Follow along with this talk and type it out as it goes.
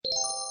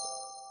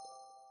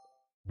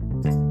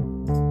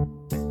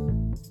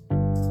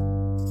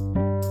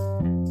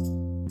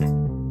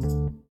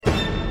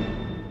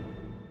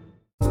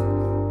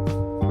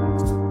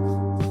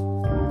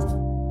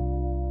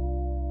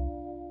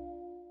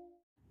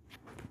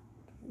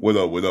What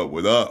up, what up,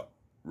 what up?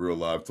 Real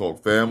Live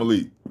Talk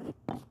family.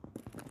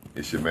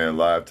 It's your man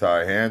Live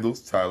Ty Handles,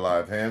 Ty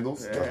Live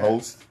Handles, the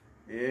host.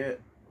 Yeah.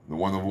 The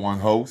one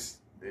host.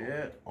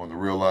 Yeah. On the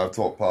Real Live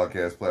Talk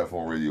podcast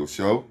platform radio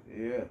show.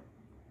 Yeah.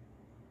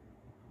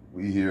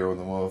 We here on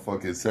the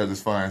motherfucking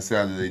satisfying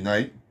Saturday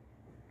night.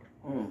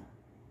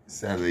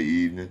 Saturday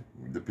evening,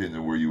 depending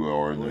on where you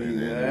are in the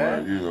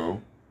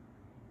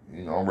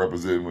you know, I'm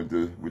representing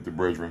with the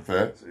Brethren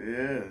Fats.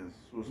 Yes.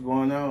 What's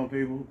going on,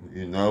 people?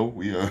 You know,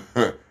 we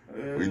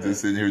we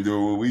just sitting here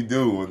doing what we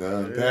do and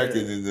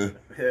unpacking and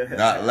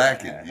not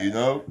lacking, you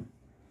know?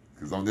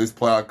 Because on this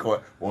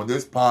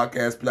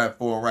podcast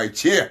platform right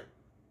here,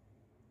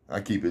 I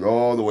keep it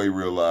all the way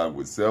real live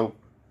with self,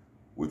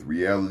 with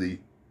reality,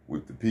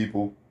 with the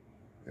people,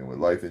 and with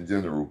life in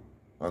general,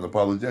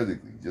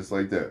 unapologetically, just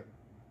like that.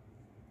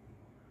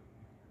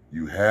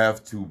 You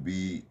have to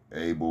be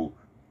able,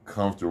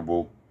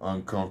 comfortable,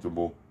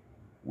 uncomfortable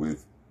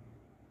with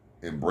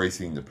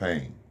embracing the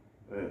pain.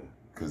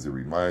 Because it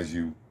reminds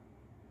you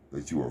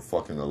that you are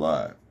fucking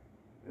alive.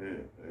 Yeah.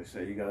 They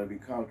say you gotta be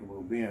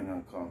comfortable being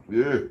uncomfortable.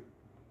 Yeah.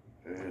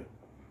 Yeah.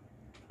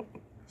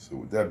 So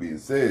with that being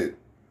said,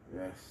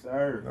 yes,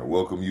 sir. I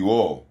welcome you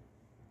all.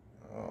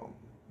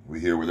 We're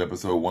here with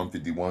episode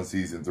 151,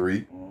 season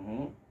 3.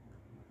 Mm-hmm.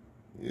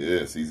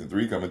 Yeah, season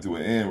 3 coming to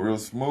an end real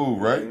smooth,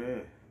 right?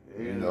 Yeah.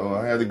 You know,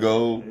 I had to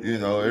go,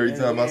 every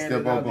time I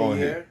step up on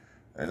here.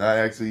 And I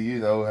actually,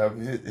 have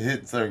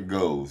hit certain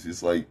goals.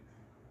 It's like,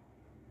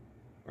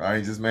 I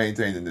ain't just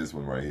maintaining this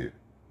one right here.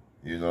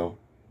 You know?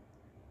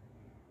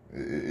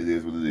 It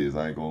is what it is.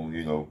 I ain't going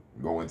to,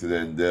 go into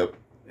that in depth.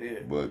 Yeah.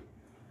 But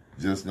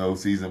just know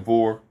season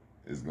 4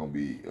 is going to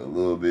be a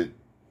lot of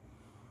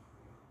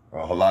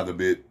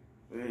bit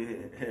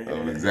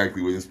of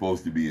exactly what it's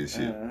supposed to be and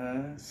shit.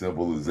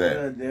 Simple as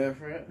that.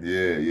 Different.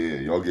 Yeah.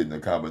 Y'all getting a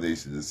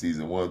combination of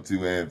season 1,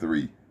 2, and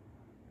 3.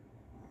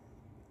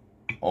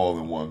 All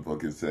in one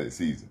fucking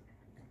season.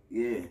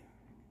 Yeah.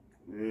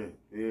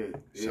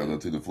 Shout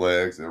out to the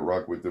flags that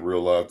rock with the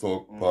Real Live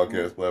Talk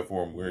podcast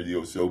platform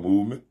radio show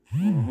movement.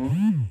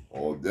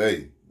 All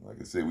day. Like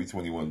I said, we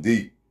 21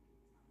 deep.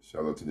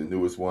 Shout out to the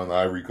newest one,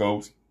 Ivory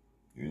Coast.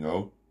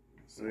 So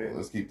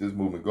let's keep this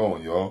movement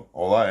going, y'all.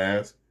 All I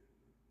ask,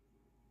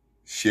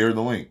 share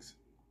the links.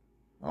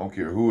 I don't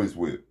care who it's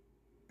with.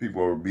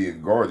 People are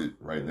being guarded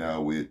right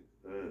now with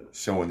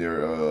showing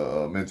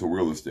their mental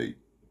real estate.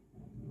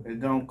 It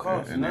don't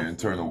cost and nothing. Their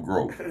internal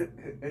growth.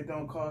 It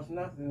don't cost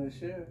nothing to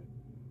share.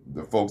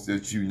 The folks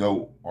that you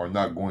know are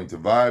not going to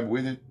vibe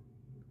with it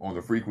on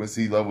the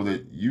frequency level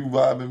that you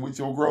vibing with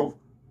your growth,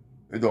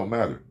 it don't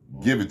matter.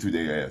 Give it to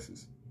their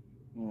asses.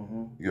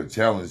 You got to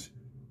challenge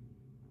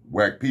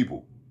whack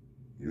people.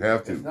 You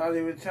have to. It's not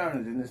even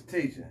challenging, it's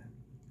teaching.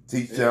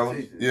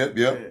 Challenge. Yep.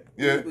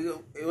 Yeah.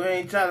 We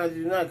ain't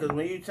challenging nothing, because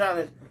when you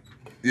challenge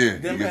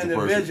them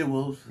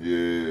individuals,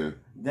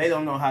 they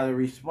don't know how to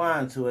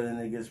respond to it, and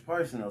it gets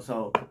personal.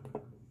 So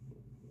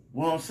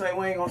we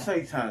ain't gonna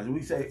say challenge.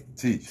 We say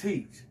teach,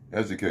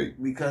 educate,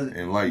 because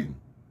enlighten.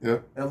 Yeah.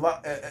 If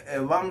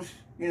I'm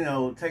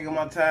taking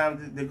my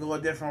time to go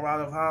a different route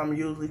of how I'm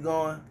usually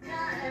going,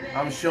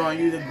 I'm showing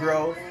you the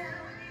growth.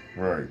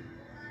 Right.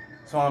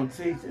 So I'm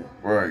teaching.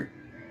 Right.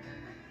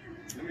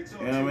 You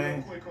know what I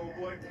mean?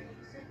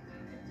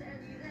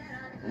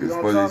 It's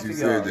funny that you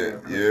said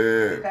that.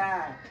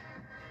 Yeah.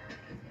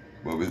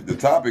 But the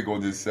topic on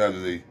this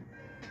Saturday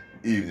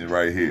evening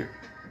right here.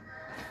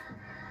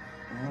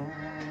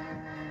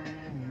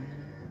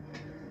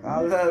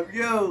 I love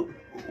you.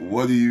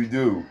 What do you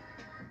do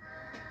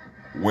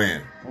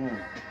when?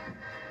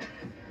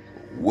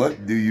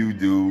 What do you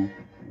do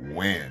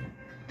when? ...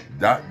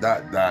 Blah,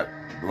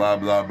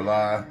 blah,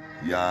 blah.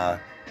 Yeah.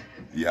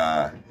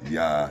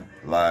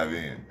 Live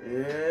in.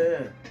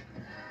 Yeah.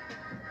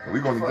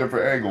 We're going to a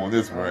different angle on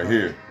this one right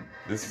here.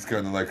 This is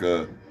kind of like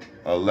a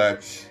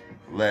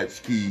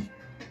latchkey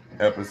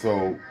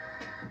episode.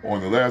 On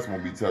the last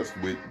one we touched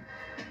with,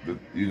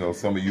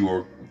 some of you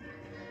are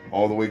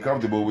all the way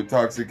comfortable with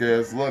toxic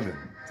ass loving,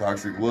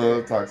 toxic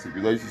love, toxic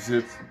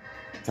relationships,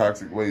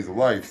 toxic ways of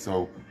life.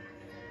 So,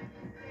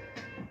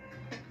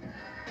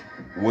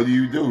 what do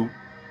you do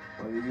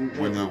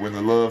when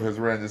the love has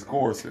ran its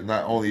course? And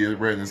not only it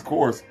ran its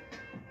course,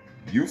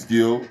 you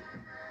still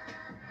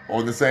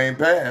on the same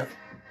path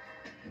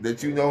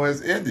that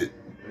has ended.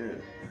 Yeah.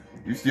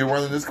 You still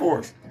running this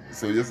course.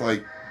 So just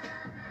like,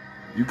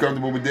 you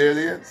comfortable with dead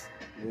ends?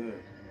 Yeah.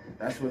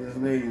 That's what it's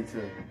leading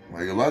to.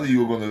 Like, a lot of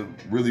you are going to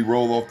really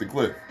roll off the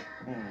cliff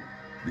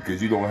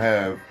because you don't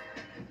have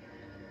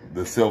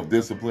the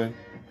self-discipline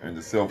and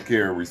the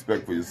self-care and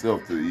respect for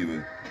yourself to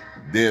even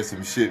dare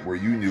some shit where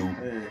you knew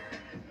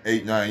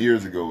 8-9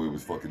 years ago it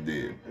was fucking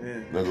dead.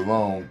 Let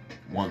alone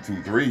 1,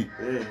 2, 3.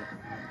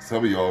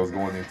 Some of y'all is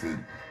going into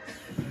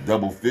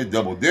double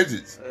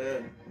digits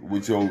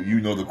with your,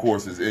 the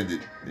course has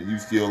ended and you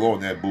still on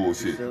that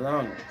bullshit. Still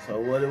on it. So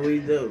what do we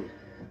do?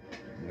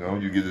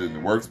 You get it in the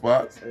work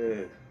spots.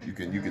 You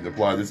can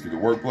apply this to the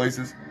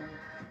workplaces.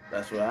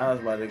 That's where I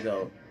was about to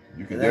go.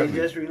 You can it ain't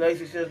just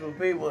relationships with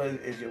people,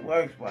 it's your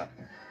work spot.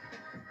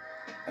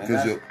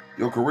 Because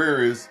your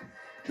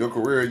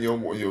career and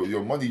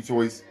your money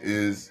choice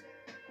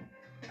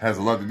has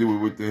a lot to do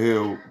with what the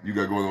hell you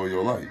got going on in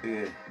your life.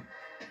 Yeah.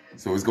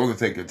 So it's going to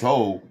take a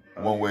toll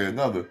one way or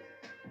another,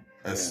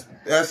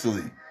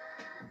 especially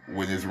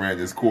when it's ran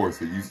this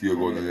course and you still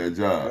going to that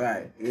job.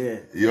 Right, yeah.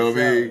 You know what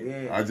I mean?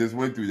 Yeah. I just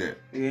went through that.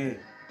 Yeah.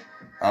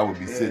 I would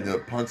be sitting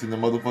up punching the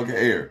motherfucking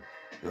air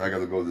that I got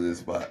to go to this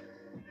spot.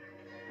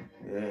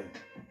 Yeah.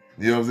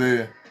 You know what I'm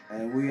saying?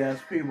 And we as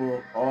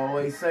people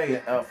always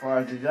say, as far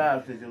as the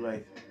job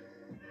situation,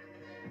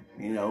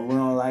 we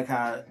don't like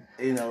how,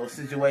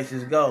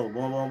 situations go.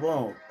 Boom, boom,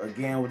 boom.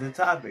 Again with the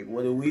topic,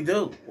 what do we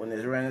do when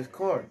it's ran its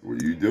course? What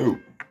do you do?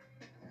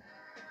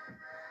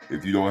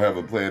 If you don't have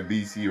a plan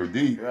B, C, or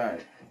D,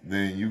 right,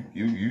 then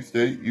you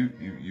stay.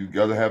 You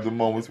got to have the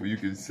moments where you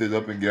can sit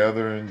up and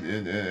gather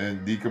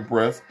and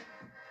decompress,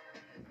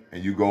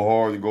 and you go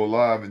hard and go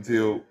live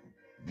until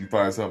you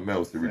find something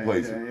else to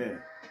replace it.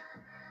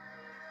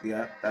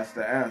 Yeah, that's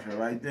the answer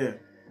right there.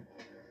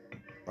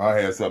 I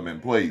had something in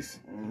place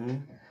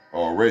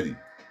already,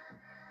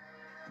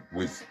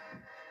 which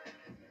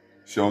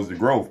shows the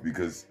growth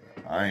because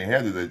I ain't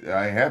have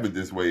it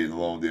this way in a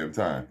long damn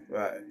time.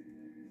 Right.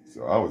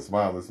 So I was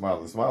smiling.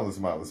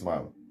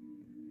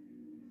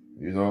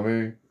 You know what I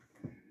mean?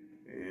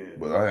 Yeah.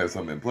 But I had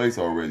something in place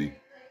already,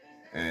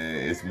 and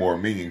it's more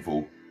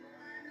meaningful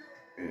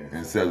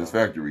and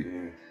satisfactory.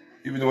 Yeah.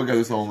 Even though I got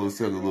this own little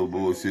set of little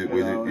bullshit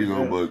with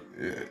it, but...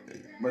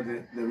 But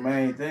the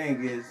main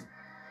thing is,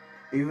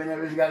 even if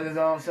it's got its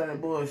own set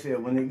of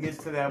bullshit, when it gets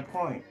to that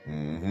point,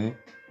 and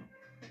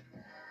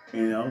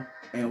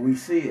we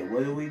see it,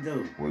 what do we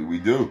do? What do we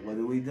do? What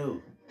do we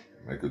do?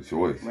 Make a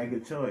choice. Make a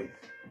choice.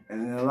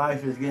 And then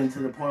life is getting to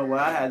the point where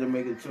I had to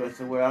make a choice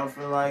to where I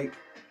feel like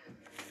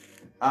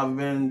I've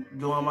been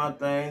doing my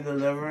thing,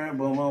 delivering,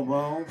 boom, boom,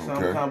 boom.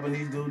 Some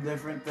companies do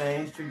different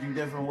things, treat you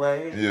different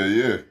ways.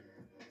 Yeah.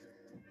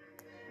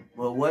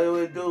 But what do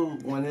it do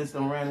when it's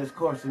ran its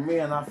course to me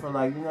and I feel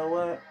like, you know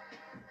what?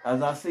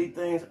 As I see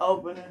things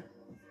opening,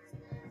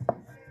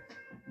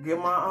 get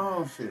my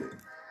own shit.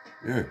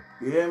 Yeah.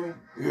 You hear me?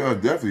 Yeah, I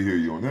definitely hear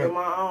you on that. Get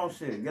my own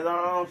shit. Get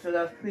our own shit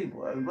as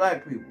people, as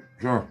black people.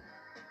 Sure.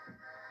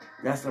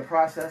 That's the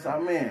process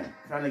I'm in.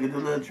 Trying to get the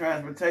little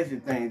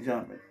transportation thing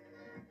jumping.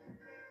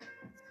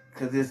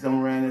 Because this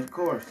done ran its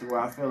course to where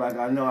I feel like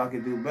I know I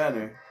could do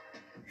better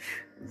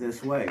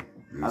this way.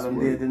 I done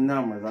did the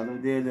numbers. I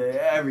done did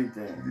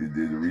everything. You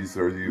did the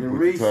research. You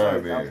put the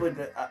time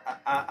in.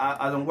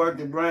 I done worked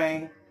the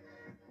brain.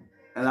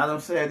 And I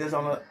done said this it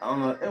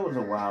was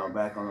a while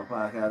back on the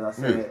podcast. I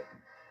said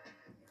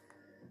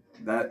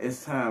that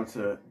it's time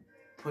to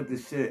put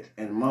this shit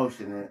in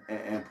motion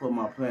and put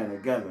my plan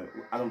together.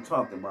 I done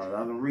talked about it. I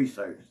done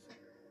researched.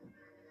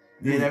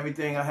 Did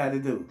everything I had to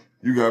do.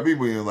 You got me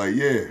being like,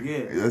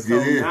 let's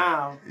get in.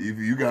 Now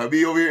you got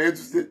me over here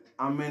interested.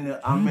 I'm in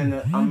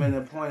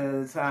the point of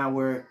the time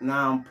where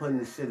now I'm putting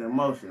the shit in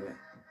motion,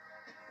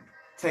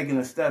 taking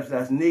the steps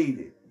that's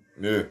needed.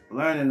 Yeah.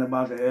 Learning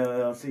about the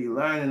LLC,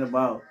 learning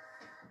about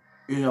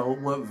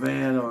what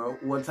van or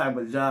what type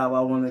of job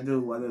I want to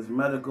do, whether it's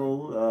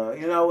medical,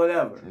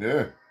 whatever.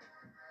 Yeah.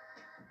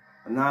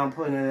 And now I'm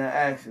putting it in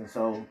action.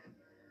 So.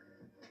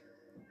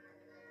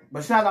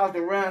 But shout out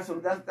to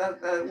Ransom.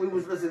 That we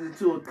was listening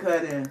to a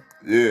cut in.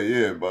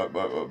 Yeah, by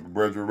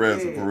Brethren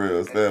Ransom for real.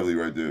 That's family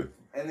right there.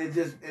 And it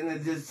just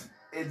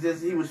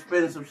he was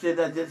spinning some shit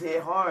that just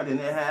hit hard, and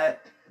it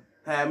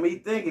had me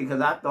thinking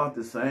because I thought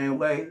the same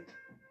way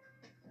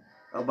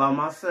about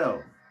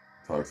myself.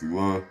 Toxic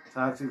love.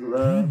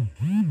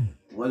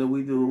 What do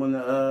we do when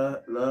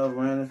the love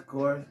ran its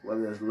course?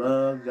 Whether it's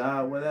love,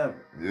 job,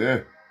 whatever.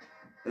 Yeah.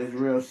 It's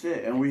real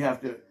shit, and we have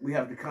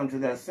to come to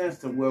that sense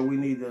to where we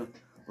need to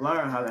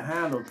learn how to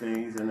handle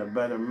things in a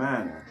better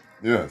manner.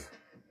 Yes.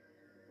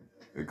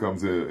 It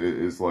comes in,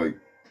 it's like,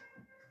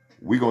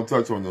 we're going to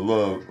touch on the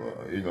love,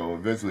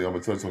 eventually I'm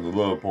going to touch on the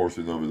love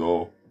portion of it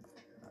all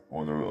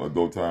on the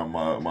Adult Time,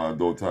 my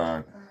Adult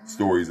Time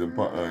Stories and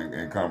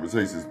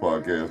Conversations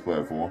podcast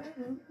platform.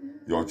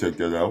 Y'all check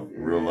that out.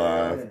 Real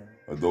live,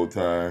 Adult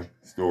Time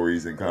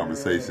Stories and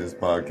Conversations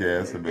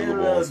podcast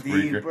available on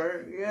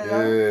Spreaker.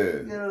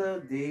 Get a little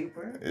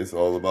deeper. It's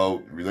all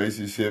about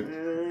relationship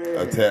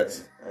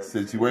attached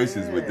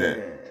situations with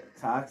that.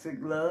 Toxic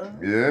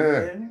love.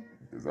 Yeah.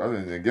 Because I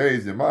didn't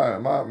engage in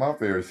my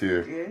fair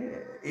share. Yeah.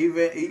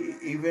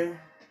 Even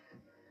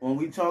when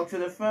we talk to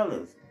the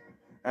fellas,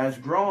 as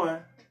growing,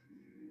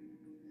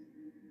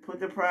 put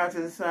the pride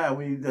to the side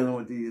when you're dealing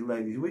with these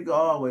ladies. We can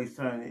always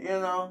turn it,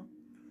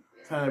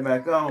 turn it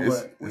back on,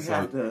 but we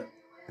have to,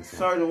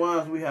 certain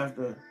ones we have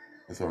to.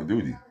 It's our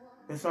duty.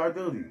 It's our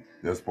duty.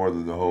 That's part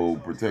of the whole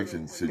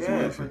protection situation.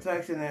 Yeah,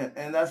 protection,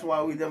 and that's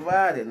why we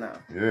divided now.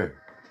 Yeah.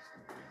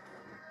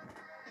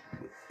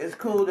 It's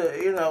cool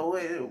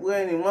to, we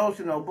ain't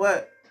emotional,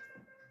 but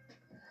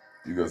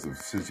you got some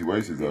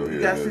situations out here.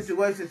 You got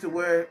situations to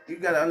where you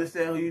got to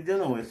understand who you're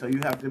dealing with, so you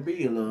have to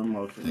be a little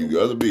emotional. You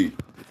got to be.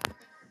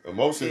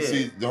 Emotion,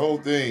 see, the whole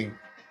thing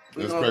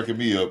that's cracking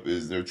me up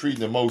is they're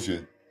treating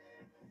emotion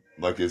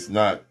like it's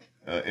not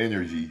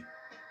energy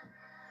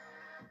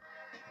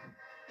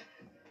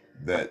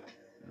that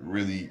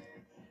really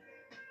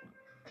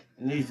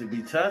needs to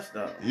be touched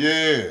on.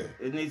 Yeah.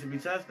 It needs to be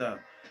touched on.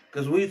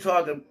 Because we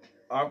taught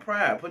our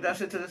pride. Put that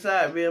shit to the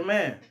side. Be a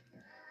man.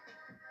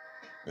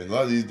 And a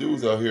lot of these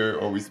dudes out here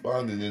are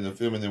responding in a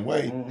feminine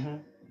way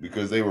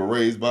because they were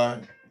raised by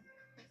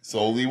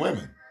solely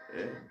women.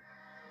 Yeah.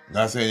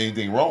 Not saying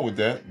anything wrong with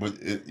that,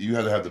 but you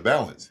have to have the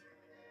balance.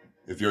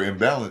 If you're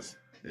imbalanced,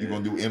 you're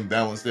going to do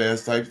imbalanced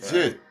ass type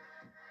shit.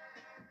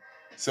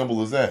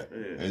 Simple as that.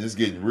 Yeah. And it's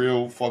getting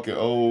real fucking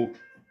old,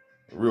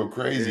 real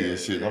crazy and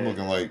shit. Yeah. I'm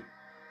looking like...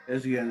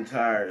 It's getting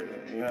tired,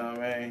 you know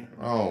what I mean?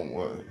 Oh,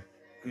 what?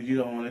 Because you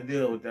don't want to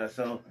deal with that.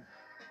 So,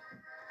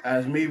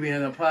 as me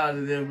being a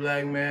positive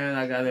black man,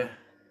 I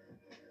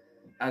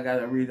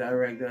gotta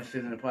redirect that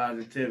shit into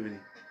positivity.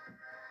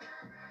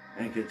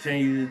 And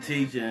continue to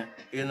teach and,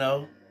 you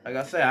know, like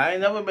I said, I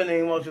ain't never been an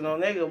emotional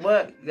nigga,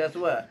 but guess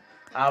what?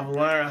 I've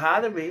learned how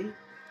to be.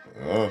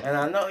 And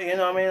I know, you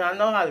know what I mean? I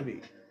know how to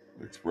be.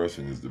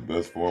 Expression is the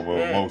best form of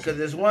emotion. Because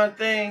it's one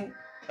thing,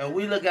 and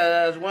we look at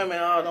it as women,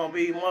 oh, don't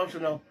be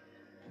emotional.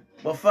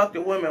 But fuck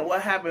the women.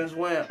 What happens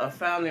when a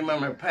family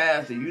member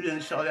passed and you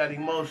didn't show that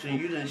emotion,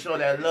 you didn't show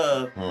that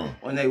love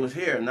when they was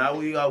here? Now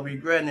we are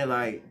regretting it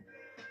like,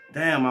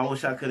 damn, I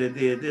wish I could have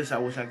did this, I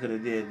wish I could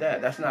have did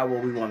that. That's not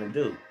what we want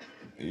to do.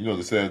 You know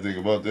the sad thing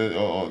about that,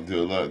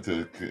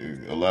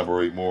 to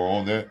elaborate more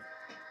on that,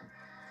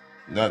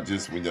 not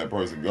just when that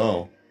person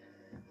gone,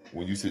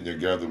 when you sitting there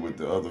gathered with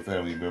the other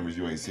family members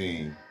you ain't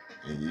seen,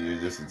 and you're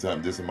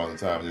this amount of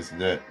time, this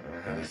and that,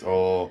 and it's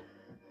all,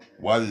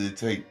 why did it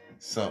take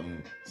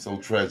something so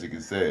tragic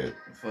and sad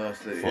for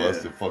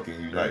us to fucking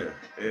unite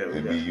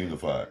and be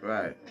unified?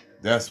 Right.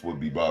 That's what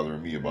be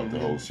bothering me about the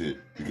whole shit.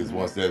 Because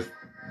once that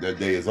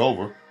day is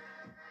over,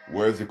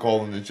 where's the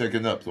calling and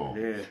checking up on?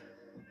 Yeah.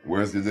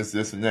 Where's the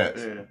this and that?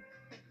 Yeah.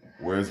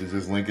 Where's it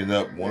just linking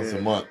up once a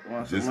month?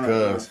 Just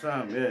because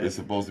it's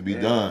supposed to be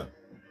done.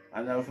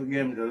 I never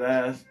forget the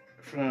last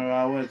funeral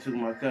I went to,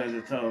 my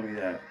cousin told me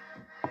that.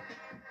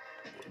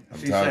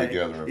 I'm tired of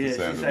gathering for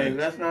Saturday. She said,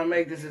 let's not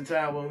make this a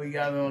time where we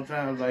gather on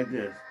times like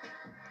this.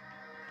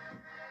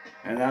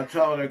 And I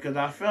told her, because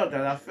I felt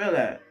that, I feel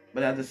that.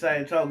 But at the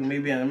same token, me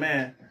being a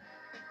man,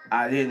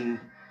 I didn't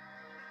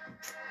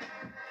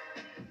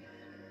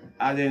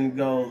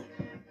go,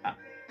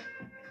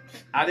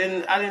 I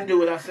didn't do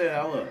what I said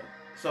I would.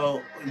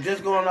 So,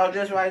 just going off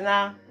this right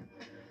now,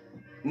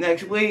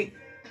 next week,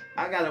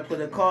 I got to put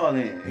a call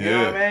in. You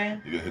know what I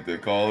mean? You got to hit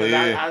that call in.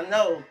 I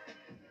know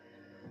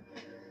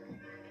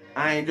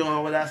I ain't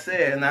doing what I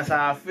said, and that's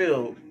how I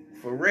feel,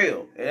 for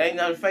real. It ain't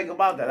nothing fake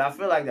about that. I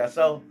feel like that.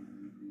 So,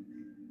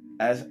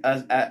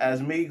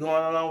 as me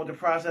going along with the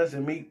process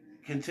and me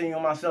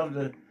continuing myself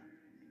to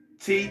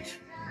teach,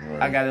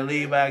 I got to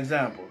lead by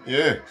example.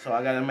 Yeah. So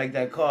I got to make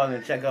that call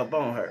and check up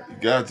on her. You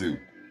got to.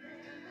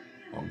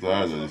 I'm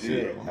tired of this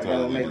shit. I'm tired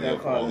of living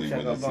up only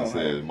when it's a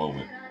sad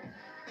moment.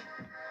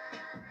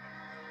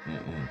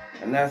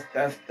 And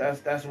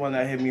that's one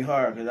that hit me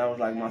hard, because that was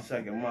like my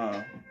second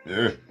mom.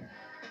 Yeah.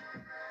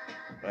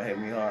 That hit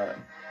me hard.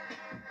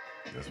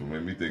 That's what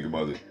made me think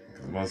about it.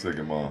 Because my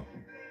second mom,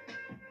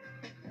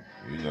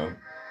 you know,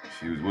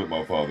 she was with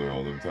my father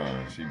all the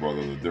time. She brought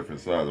out a different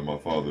side of my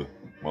father,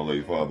 my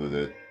late father,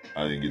 that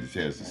I didn't get the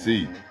chance to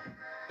see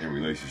in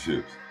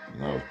relationships.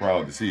 And I was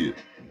proud to see it.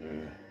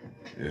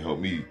 Yeah. It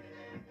helped me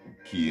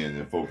key in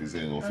and focus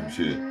in on some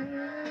shit.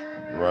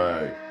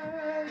 Right.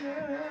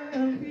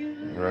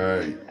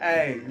 Right.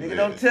 Hey, nigga,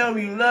 don't tell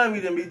me you love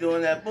me to be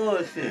doing that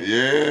bullshit.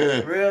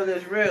 Yeah. Real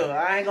is real.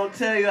 I ain't gonna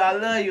tell you I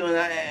love you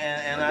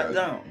and I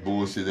don't.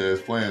 Bullshit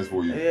ass plans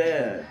for you.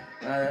 Yeah,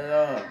 not at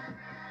all.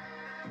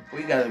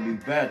 We gotta be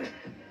better.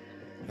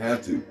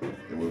 Have to.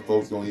 And when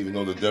folks don't even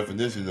know the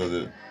definition of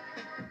the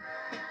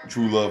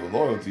true love and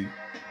loyalty,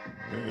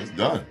 it's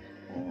done.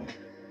 I'm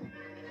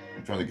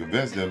trying to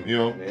convince them, you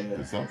know,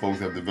 some folks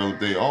have developed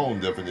their own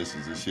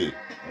definitions of shit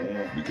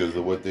because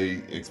of what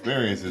they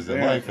experiences in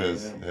life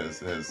has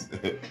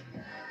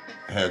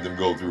had them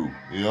go through.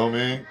 You know what I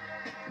mean?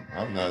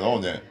 I'm not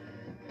on that.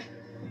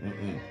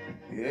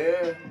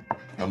 Yeah.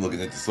 I'm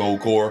looking at the soul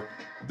core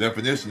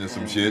definition of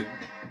some shit,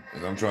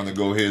 and I'm trying to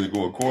go ahead and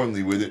go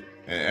accordingly with it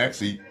and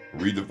actually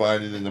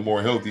redefine it in a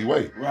more healthy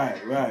way.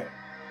 Right.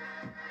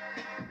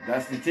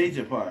 That's the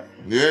teacher part.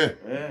 Yeah.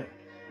 Yeah.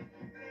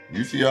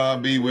 You see how I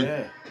be with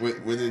it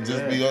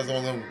just be us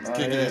on them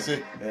kicking and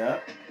shit? Yeah.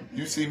 Do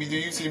you see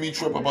me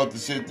trip about the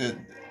shit that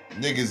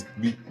niggas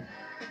be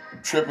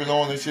tripping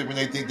on and shit when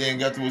they think they ain't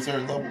got to a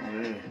certain level?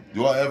 Yeah.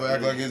 Do I ever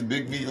act like it's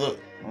big meat?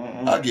 Look,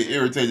 I get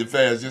irritated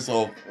fast just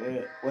off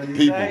What did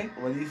he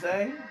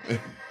say?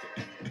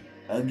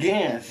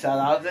 Again, shout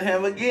out to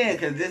him again,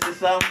 because this is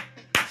something,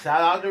 shout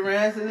out to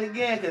Ransom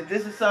again, because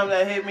this is something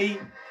that hit me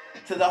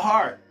to the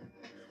heart.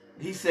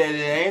 He said it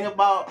ain't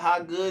about how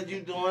good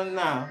you doing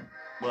now,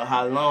 but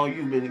how long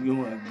you been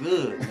doing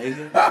good,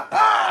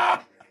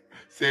 nigga.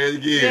 Say it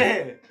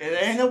again. Yeah,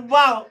 it ain't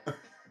about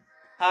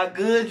how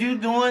good you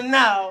doing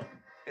now.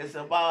 It's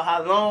about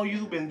how long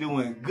you been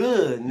doing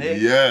good, nigga.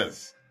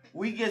 Yes.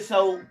 We get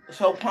so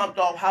pumped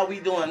off how we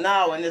doing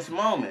now in this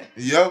moment.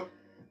 Yep.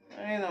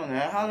 I ain't on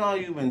that. How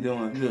long you been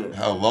doing good?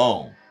 How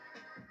long?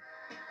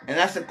 And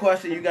that's a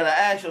question you gotta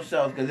ask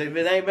yourself, because if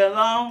it ain't been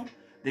long,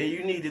 then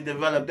you need to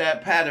develop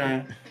that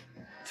pattern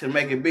to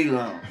make it be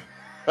long.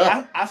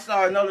 I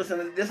started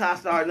noticing, this how I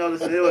started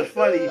noticing, it was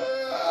funny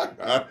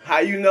how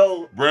you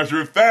know brush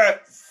with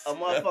fats. A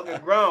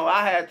motherfucker grown.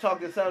 I had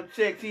talked to some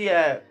chick,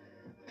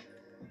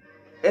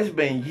 it's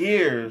been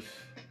years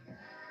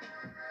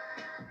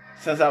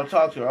since I've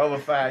talked to her, over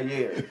 5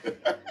 years.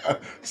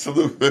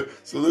 Salute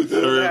to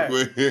her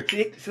real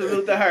quick.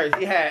 Salute to her.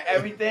 She had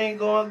everything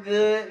going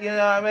good, you know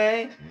what I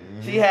mean?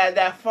 Mm-hmm. She had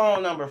that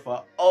phone number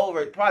for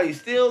probably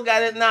still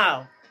got it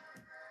now.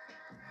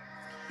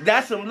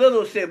 That's some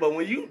little shit, but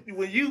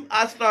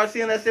I start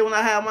seeing that shit when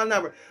I have my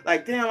number.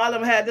 Like, damn, I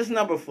done had this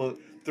number for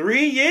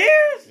 3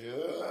 years?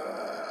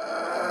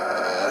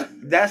 Yeah.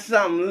 That's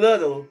something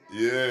little.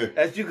 Yeah.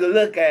 That you can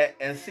look at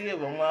and see if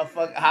a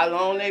motherfucker, how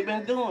long they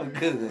been doing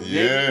good.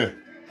 Yeah.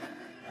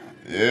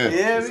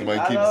 Yeah. Somebody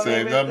keep the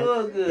same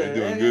number. They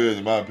doing good,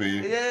 in my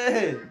opinion.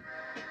 Yeah.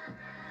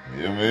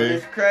 Yeah, man. But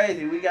it's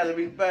crazy. We got to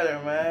be better,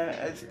 man.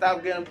 And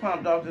stop getting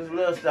pumped off this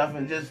little stuff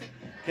and just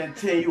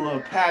continue a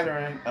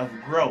pattern of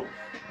growth.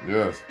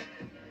 Yes.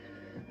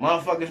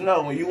 Motherfuckers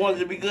know when you wanted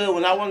to be good,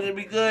 when I wanted to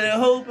be good at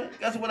hooping,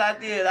 guess what I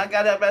did? I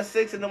got up at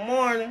 6 in the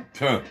morning.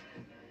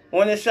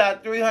 Went and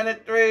shot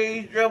 300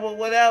 threes, dribbled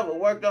whatever,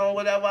 worked on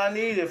whatever I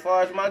needed as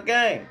far as my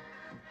game.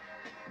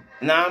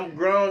 Now I'm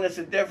grown, it's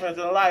a difference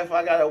in life.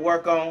 I got to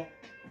work on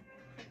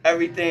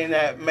everything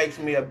that makes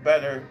me a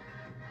better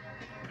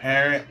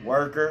parent,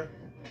 worker,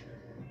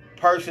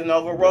 person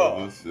overall.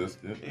 Brother,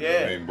 sister,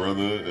 yeah. I mean,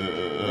 brother, son, you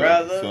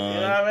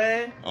know what I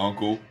mean?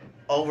 Uncle.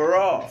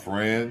 Overall.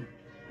 Friend,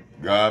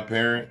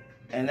 godparent.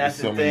 And that's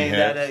the thing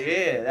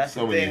that's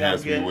the thing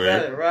that's getting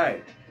better,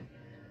 right.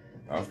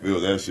 I feel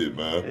that shit,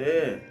 man.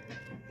 Yeah.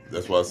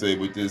 That's why I say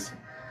with this,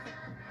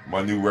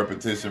 my new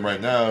repetition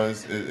right now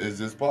is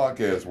this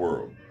podcast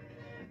world.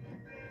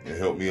 It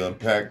helped me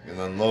unpack and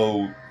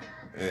unload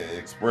and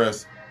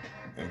express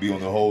and be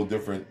on a whole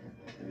different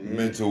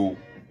mental,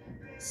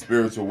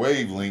 spiritual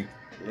wavelength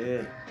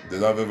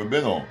that I've ever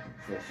been on.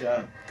 For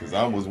sure. Because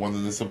I was one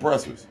of the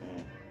suppressors.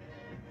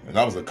 And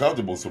I was a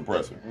comfortable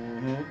suppressor.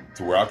 Mm-hmm.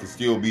 To where I could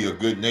still be a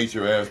good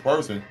natured ass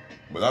person,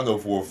 but I know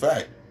for a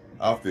fact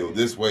I feel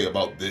this way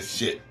about this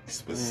shit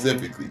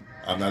specifically.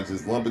 Mm-hmm. I'm not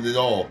just lumping it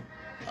all.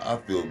 I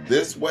feel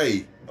this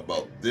way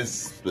about this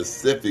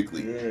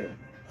specifically. Yeah.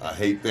 I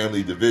hate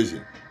family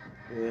division.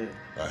 Yeah.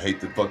 I hate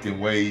the fucking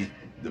way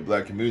the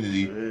black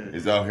community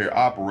is out here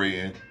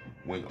operating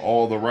when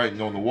all the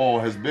writing on the wall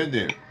has been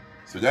there.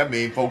 So that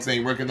means folks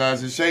ain't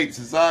recognizing shapes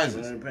and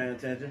sizes. They ain't paying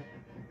attention.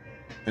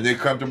 And they're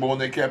comfortable in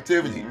their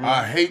captivity. Mm-hmm.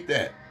 I hate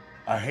that.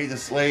 I hate a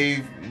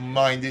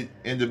slave-minded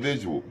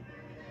individual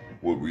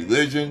with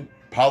religion,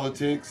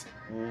 politics,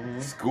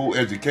 school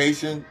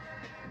education,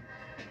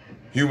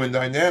 human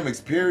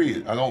dynamics,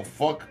 period. I don't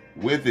fuck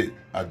with it.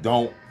 I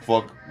don't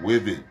fuck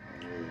with it.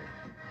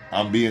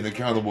 I'm being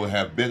accountable,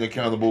 have been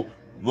accountable.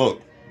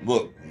 Look,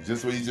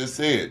 just what you just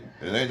said.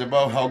 It ain't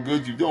about how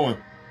good you're doing.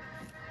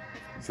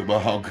 It's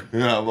about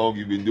how long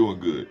you've been doing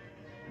good.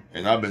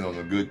 And I've been on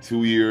a good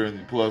 2 year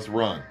plus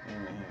run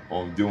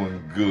on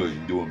doing good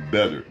and doing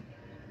better.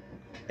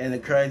 And the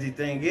crazy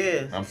thing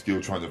is, I'm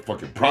still trying to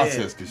fucking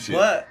process this shit.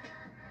 But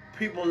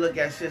people look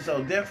at shit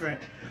so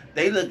different.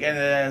 They look at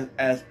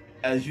it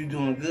as you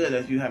doing good,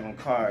 as you having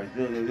cars.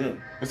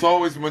 It's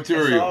always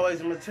material. It's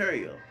always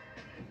material.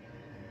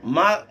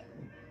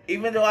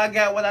 Even though I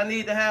got what I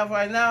need to have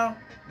right now,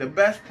 the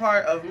best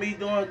part of me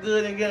doing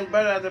good and getting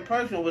better as a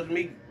person was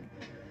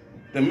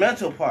the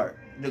mental part,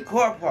 the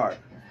core part.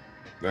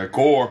 That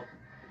core.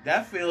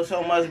 That feels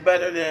so much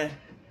better than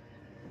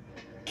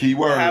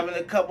keyword having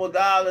a couple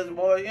dollars,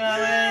 boy. You know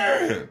what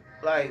I mean?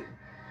 Like,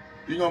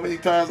 you know how many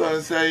times I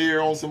sat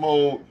here on some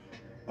old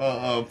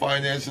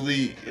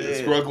financially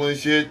struggling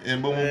shit,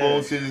 and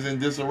boom, shit is in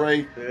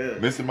disarray. Yeah.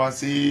 Missing my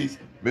seeds,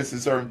 missing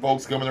certain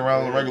folks coming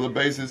around on a regular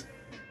basis,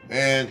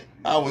 and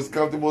I was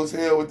comfortable as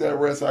hell with that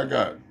rest I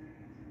got.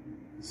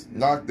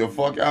 Knocked the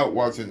fuck out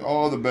watching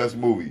all the best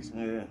movies.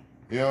 Yeah.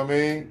 You know what I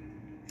mean?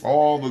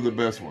 All of the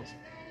best ones.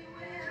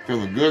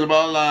 Feeling good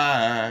about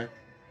life.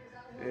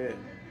 Yeah.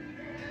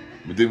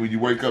 But then when you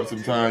wake up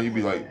sometime, you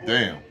be like,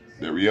 damn,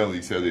 that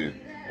reality set in.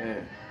 Yeah.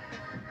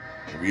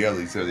 The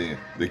reality set in.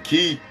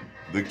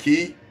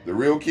 The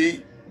real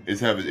key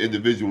is having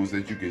individuals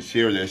that you can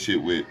share that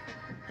shit with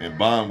and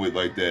bond with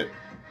like that,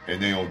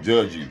 and they don't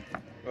judge you.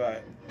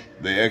 Right.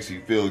 They actually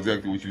feel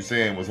exactly what you're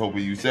saying, was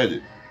hoping you said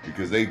it.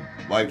 Because they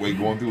lightweight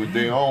going through it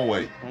their own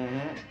way.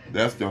 Mm-hmm.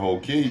 That's the whole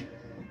key.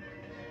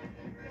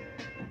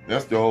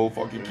 That's the whole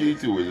fucking key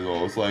to it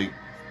all. It's like,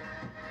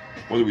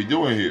 what are we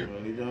doing here? What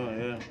are we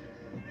doing, yeah.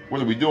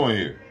 What are we doing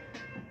here?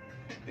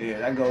 Yeah,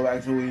 that goes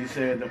back to what you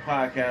said, the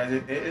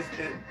podcast.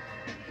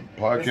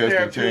 Podcast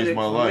can change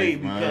my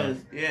life,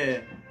 man.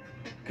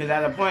 Because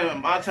at a point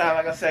in my time,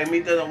 like I say,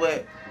 me dealing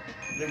with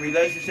the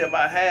relationship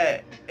I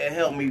had, it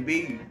helped me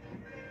be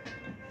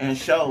and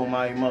show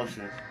my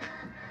emotions.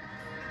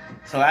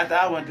 So after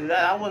I went through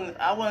that,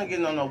 I wasn't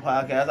getting on no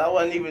podcast. I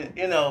wasn't even,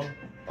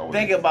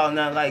 think about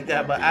nothing like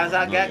that. But as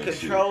I got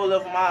control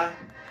of my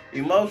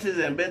emotions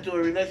and been through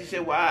a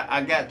relationship where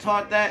I got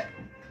taught that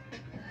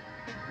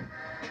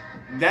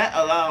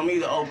allowed me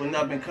to open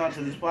up and come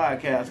to this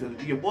podcast.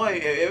 Cause your boy,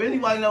 if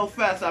anybody knows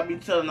facts, I be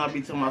to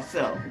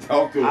myself.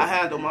 Talk to him. I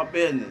handle my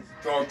business.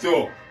 Talk to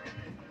him.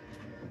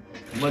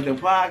 But the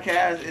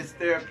podcast is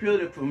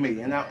therapeutic for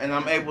me, and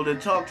I'm able to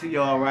talk to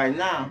y'all right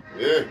now.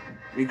 Yeah.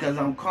 Because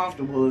I'm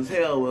comfortable as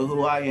hell with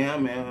who I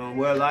am and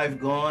where life's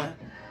going.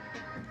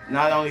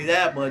 Not only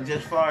that, but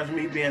just as far as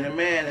me being a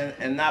man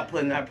and not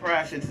putting that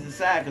pressure to the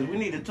side, because we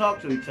need to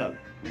talk to each other.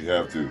 We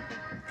have to.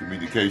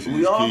 Communication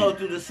we is all key. go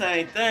through the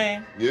same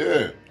thing.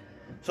 Yeah.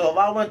 So if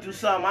I went through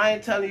something, I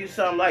ain't telling you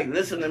something like,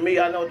 listen to me,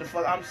 I know what the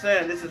fuck I'm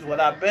saying. This is what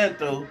I've been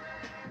through.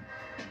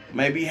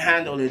 Maybe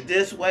handle it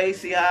this way,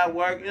 see how it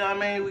works. You know what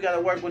I mean? We got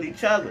to work with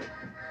each other.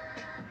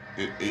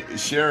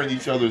 Sharing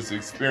each other's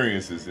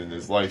experiences in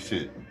this life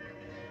shit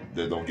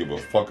that don't give a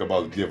fuck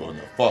about giving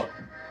a fuck.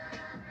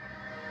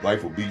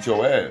 Life will beat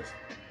your ass.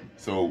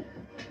 So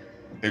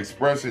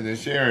expressing and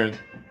sharing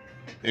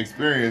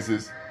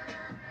experiences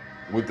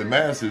with the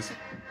masses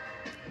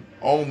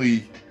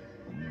only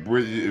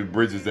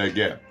bridges that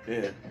gap.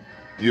 Yeah.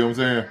 You know what I'm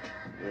saying?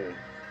 Yeah.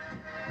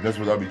 That's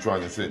what I be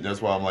trying to say.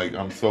 That's why I'm like,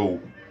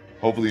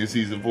 hopefully in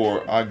season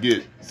 4, I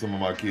get some of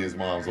my kids'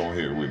 moms on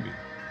here with me.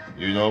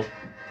 You know?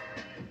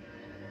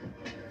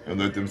 And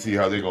let them see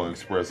how they're going to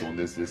express on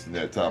this and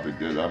that topic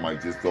that I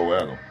might just throw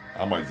at them.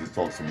 I might just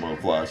talk some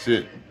fly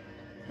shit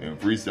and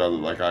freestyle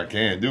it like I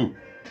can do.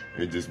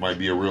 It just might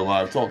be a real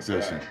live talk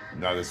session. Right.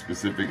 Not a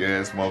specific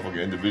ass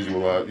motherfucker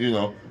individualized, you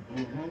know.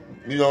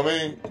 Mm-hmm. You know what I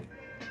mean?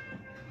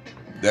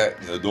 That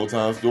adult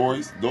time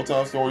stories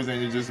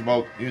ain't just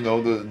about, you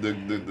know,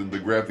 the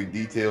graphic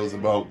details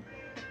about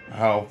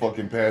how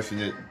fucking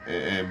passionate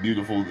and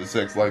beautiful the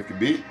sex life can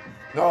be.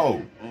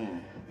 No.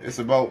 It's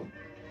about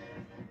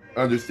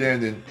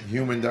understanding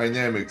human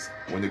dynamics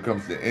when it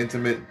comes to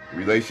intimate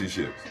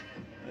relationships.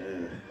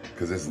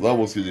 Because there's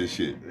levels to this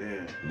shit.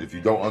 Yeah. And if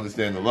you don't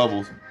understand the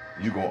levels,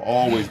 you're going to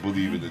always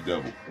believe in the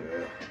devil.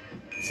 Yeah.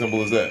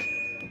 Simple as that.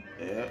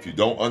 Yeah. If you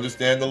don't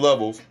understand the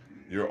levels,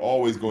 you're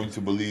always going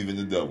to believe in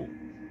the devil.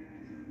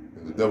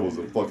 And the devil's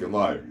a fucking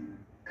liar.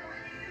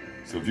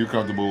 So if you're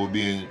comfortable with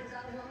being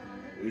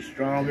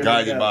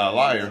guided by a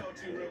liar,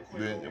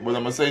 then what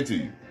I'm going to say to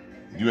you,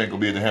 you ain't going to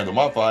be able to handle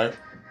my fire.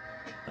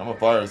 I'm a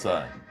fire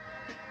sign.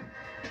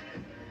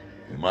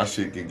 And my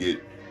shit can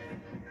get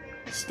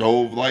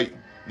stove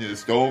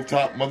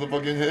top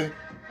motherfucking head,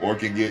 or it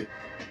can get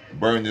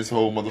burn this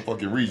whole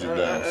motherfucking region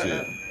down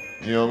shit.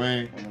 You know what I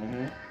mean?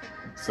 Mm-hmm.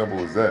 Simple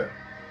as that.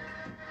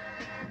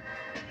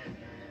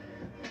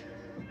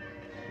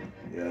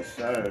 Yes,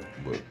 sir.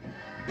 But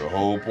the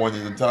whole point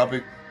of the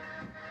topic,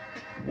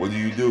 what do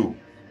you do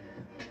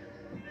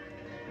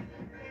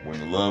when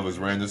the love has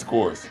ran its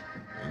course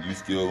and you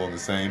still on the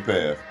same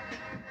path?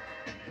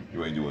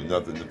 You ain't doing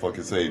nothing to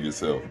fucking save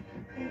yourself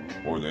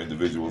or the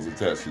individuals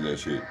attached to that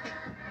shit.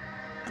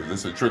 Because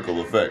it's a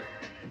trickle effect,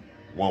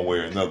 one way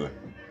or another,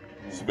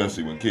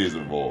 especially when kids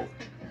are involved.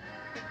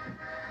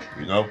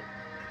 You know?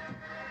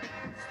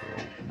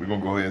 So we're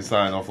going to go ahead and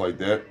sign off like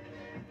that.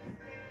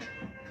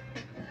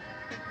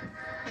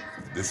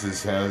 This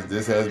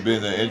has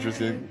been an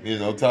interesting,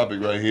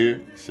 topic right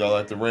here. Shout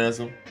out to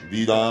Ransom,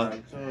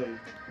 V-Don.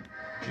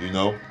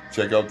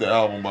 Check out the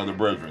album by the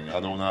Brethren. I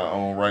don't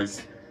own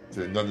rights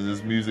to none of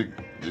this music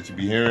that you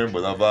be hearing,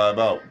 but I vibe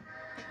out.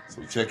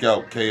 So check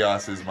out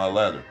Chaos Is My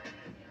Ladder.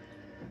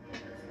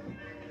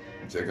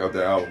 Check out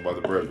the album by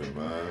the Brethren,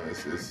 man.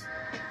 It's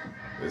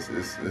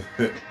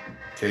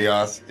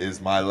Chaos Is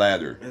My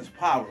Ladder. It's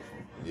powerful.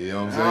 You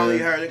know what I'm saying? I only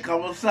heard a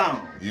couple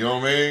songs. You know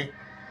what I mean?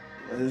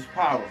 But it's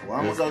powerful.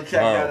 I'm going to go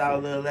check that out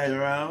a little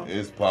later on.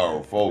 It's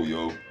powerful,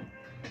 yo.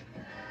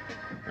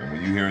 And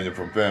when you're hearing it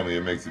from family,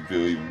 it makes it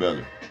feel even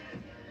better.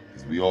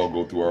 Because we all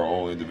go through our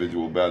own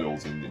individual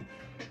battles and,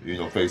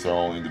 face our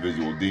own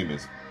individual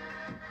demons.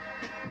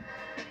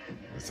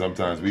 And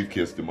sometimes we've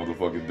kissed the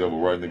motherfucking devil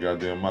right in the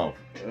goddamn mouth.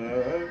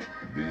 Didn't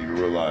even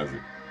realize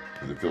it.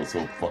 Because it felt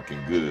so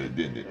fucking good,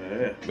 didn't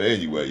it? But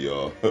anyway,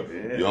 y'all.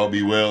 Y'all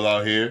be well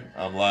out here.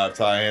 I'm Live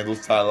Ty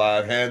Handles, Ty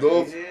Live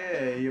Handles.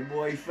 Yeah, your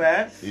boy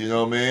Fats. You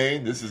know what I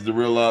mean? This is the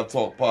Real Live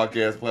Talk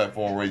Podcast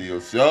Platform Radio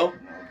Show.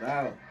 No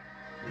doubt.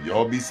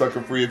 Y'all be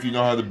sucker free if you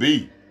know how to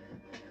be.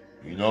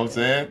 You know what I'm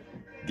saying?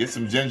 Get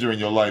some ginger in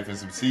your life and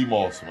some sea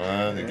moss,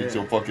 man. And get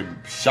your fucking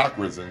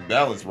chakras and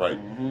balance right.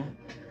 Mm-hmm.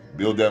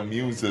 Build that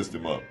immune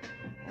system up.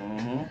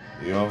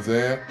 Mm-hmm. You know what I'm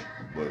saying?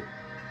 But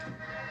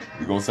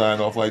we're going to sign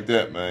off like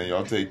that, man.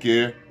 Y'all take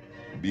care.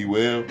 Be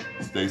well.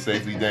 Stay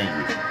safely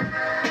dangerous.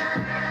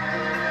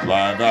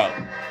 Live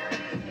out.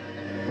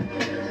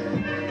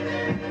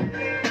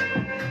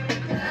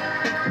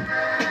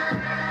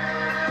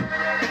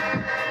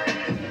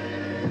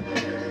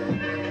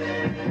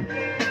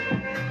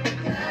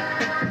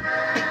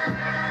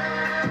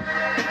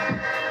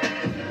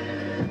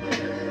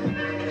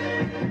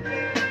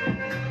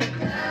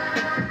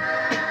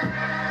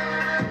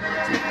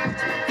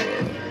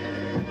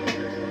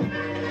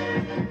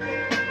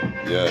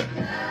 Yeah.